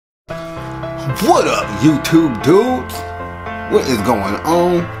What up, YouTube dudes? What is going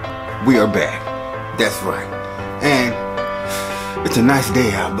on? We are back. That's right. And it's a nice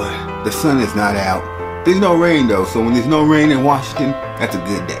day out, but the sun is not out. There's no rain though, so when there's no rain in Washington, that's a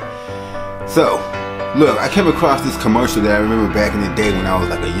good day. So, look, I came across this commercial that I remember back in the day when I was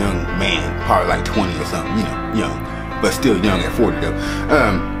like a young man, probably like 20 or something, you know, young, but still young at 40 though.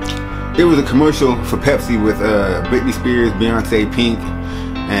 It was a commercial for Pepsi with Brittany Spears, Beyoncé, Pink,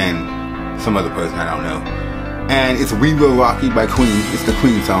 and some other person I don't know. And it's "We Will Rock You" by Queen. It's the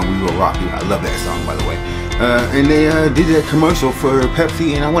Queen song, "We Will Rock You." I love that song, by the way. And they did a commercial for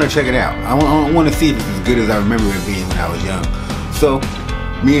Pepsi, and I want to check it out. I want to see if it's as good as I remember it being when I was young. So,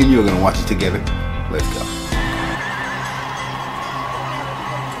 me and you are gonna watch it together. Let's go.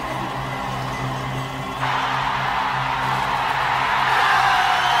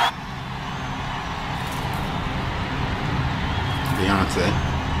 Beyoncé.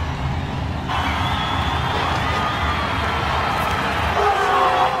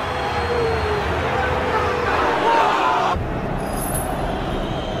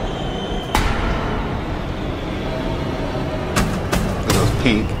 There goes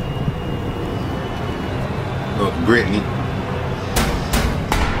Pink. There goes Brittany.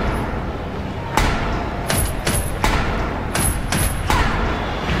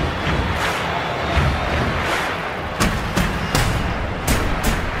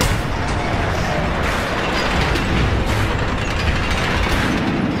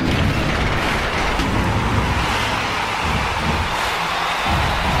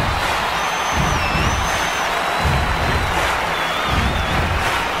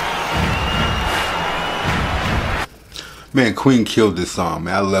 Man, Queen killed this song,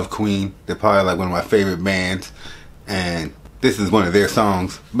 man. I love Queen. They're probably like one of my favorite bands. And this is one of their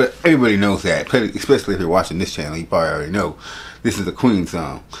songs. But everybody knows that. Especially if you're watching this channel, you probably already know. This is a Queen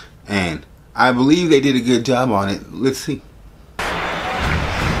song. And I believe they did a good job on it. Let's see.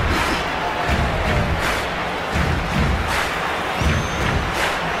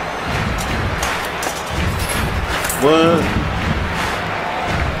 What?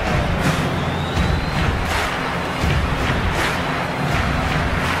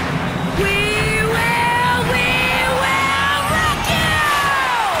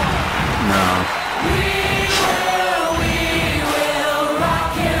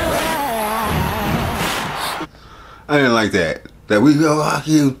 I didn't like that. That "We Will Rock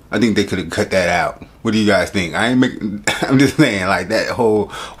You." I think they could have cut that out. What do you guys think? I'm just saying, like, that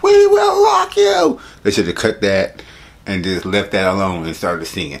whole "We will rock you." They should have cut that and just left that alone and started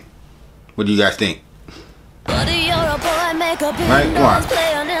singing. What do you guys think? Right? Watch.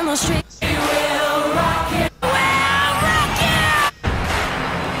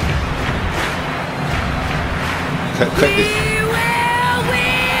 Cut this.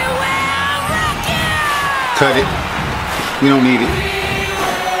 Cut it. We don't need it.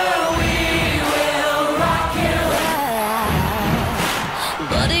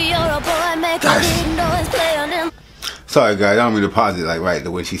 Gosh. Sorry guys, I don't mean to pause it like right the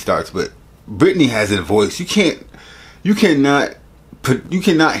way she starts, but Brittany has a voice. You cannot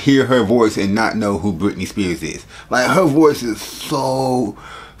hear her voice and not know who Brittany Spears is. Like, her voice is so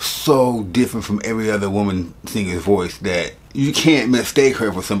different from every other woman singer's voice that you can't mistake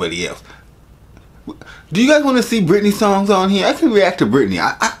her for somebody else. Do you guys want to see Britney songs on here? I can react to Britney.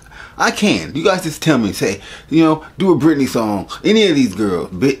 I can. You guys just tell me, say, you know, do a Britney song. Any of these girls,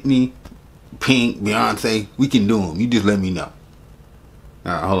 Britney, Pink, Beyonce, we can do them. You just let me know.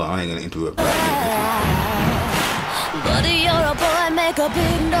 Alright, hold on. I ain't gonna interrupt. Buddy, you're a boy, make a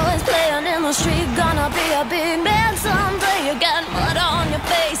big noise, playing in the street, gonna be a big man someday. You got mud on your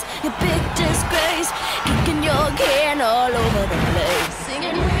face, you big disgrace, kicking your can all over the place,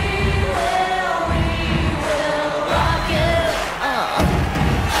 singing "We will rock you."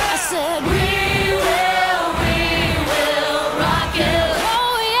 I said we will rock you.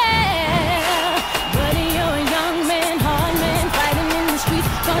 Oh yeah. Buddy, you're a young man, hard man, fighting in the streets,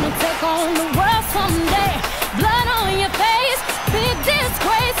 gonna take on the world someday. Blood on your face, big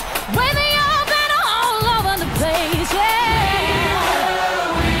disgrace, waving your banner all over the place, yeah.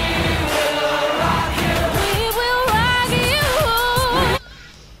 We will rock you. We will rock you.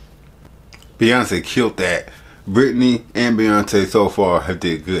 Beyonce killed that. Brittany and Beyonce so far have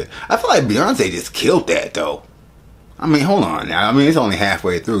did good. I feel like Beyonce just killed that though. I mean, hold on now. I mean, it's only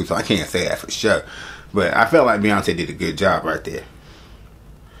halfway through, so I can't say that for sure. But I felt like Beyonce did a good job right there.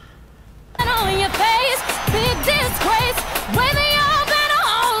 On your face, big disgrace, waving your banner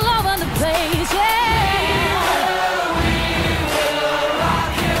all over the place, yeah. We will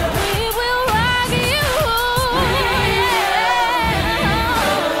rock you. We will rock you.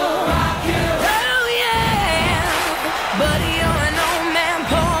 Yeah.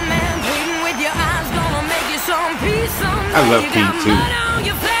 I love Pink too.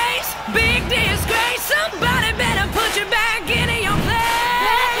 Big disgrace, somebody better put you back in your place.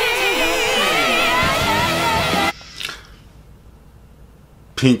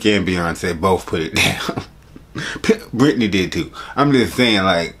 Pink and Beyonce both put it down. Brittany did too. I'm just saying,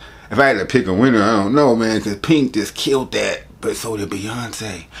 like, if I had to pick a winner, I don't know, man, because Pink just killed that, but so did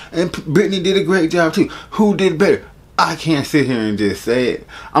Beyonce. And Brittany did a great job too. Who did better? I can't sit here and just say it.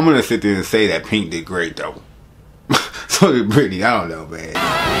 I'm going to sit there and say that Pink did great though. So did Brittany. I don't know, man.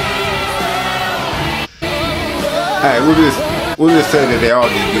 Alright, we'll just say that they all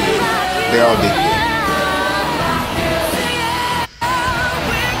did good. They all did good.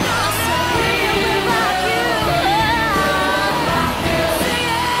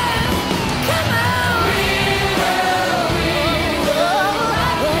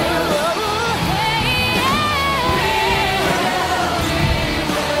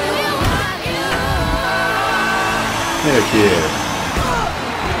 Heck yeah.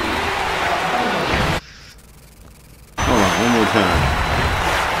 Hold on, one more time.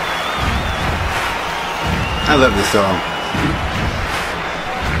 I love this song.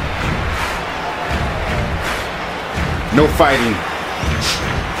 No fighting.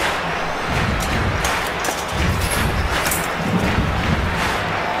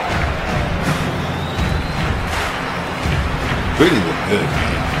 Brittany look good, man.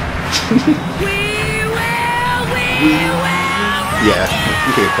 Yeah,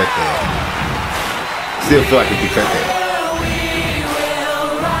 you could have cut that. Still feel like if you cut that.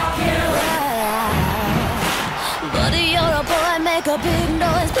 Buddy, you're a boy, make a big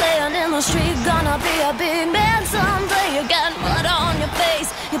noise, playing in the street, gonna be a big man someday. You got mud on your face,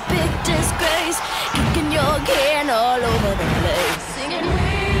 you big disgrace, kicking your can all over the place. Singing,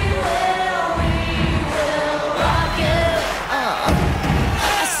 we will rock you.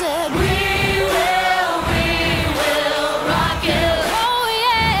 I said, we will rock you. Oh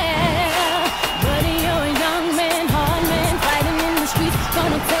yeah. Buddy, you're a young man, hard man, fighting in the streets,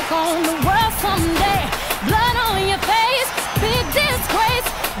 gonna take on the world someday. Blood on your face, big disgrace,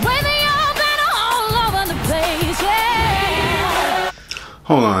 waving your banner all over the place, yeah.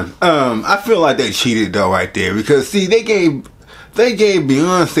 Hold on. I feel like they cheated though right there, because see, they gave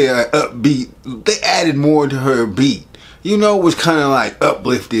Beyonce an upbeat. They added more to her beat. You know, which kind of like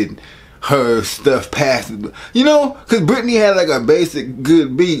uplifted her stuff past, you know, because Brittany had like a basic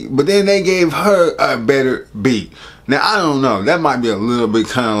good beat, but then they gave her a better beat. Now, I don't know. That might be a little bit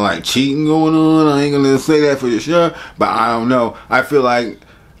kind of like cheating going on. I ain't going to say that for sure, but I don't know. I feel like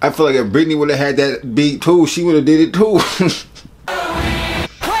if Brittany would have had that beat too, she would have did it too.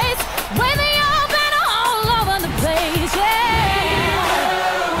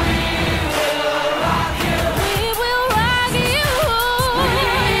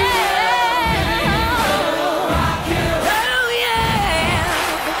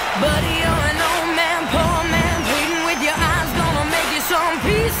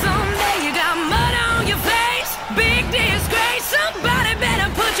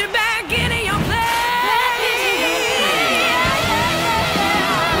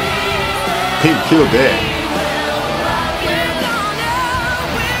 Pink killed that.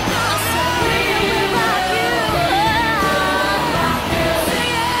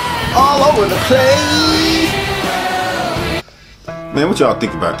 All over the place. Man, what y'all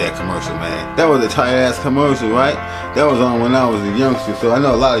think about that commercial, man? That was a tight ass commercial, right? That was on when I was a youngster, so I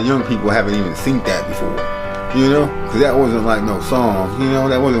know a lot of young people haven't even seen that before. You know? Because that wasn't like no song. You know?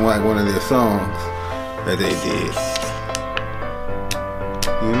 That wasn't like one of their songs that they did.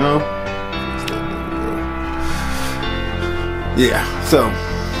 You know? Yeah, so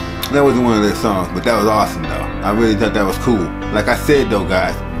that wasn't one of their songs, but that was awesome though. I really thought that was cool. Like I said though,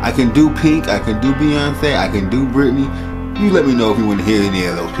 guys, I can do Pink, I can do Beyonce, I can do Brittany. You let me know if you want to hear any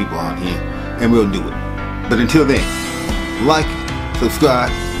of those people on here, and we'll do it. But until then, like,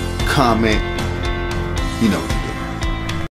 subscribe, comment, you know.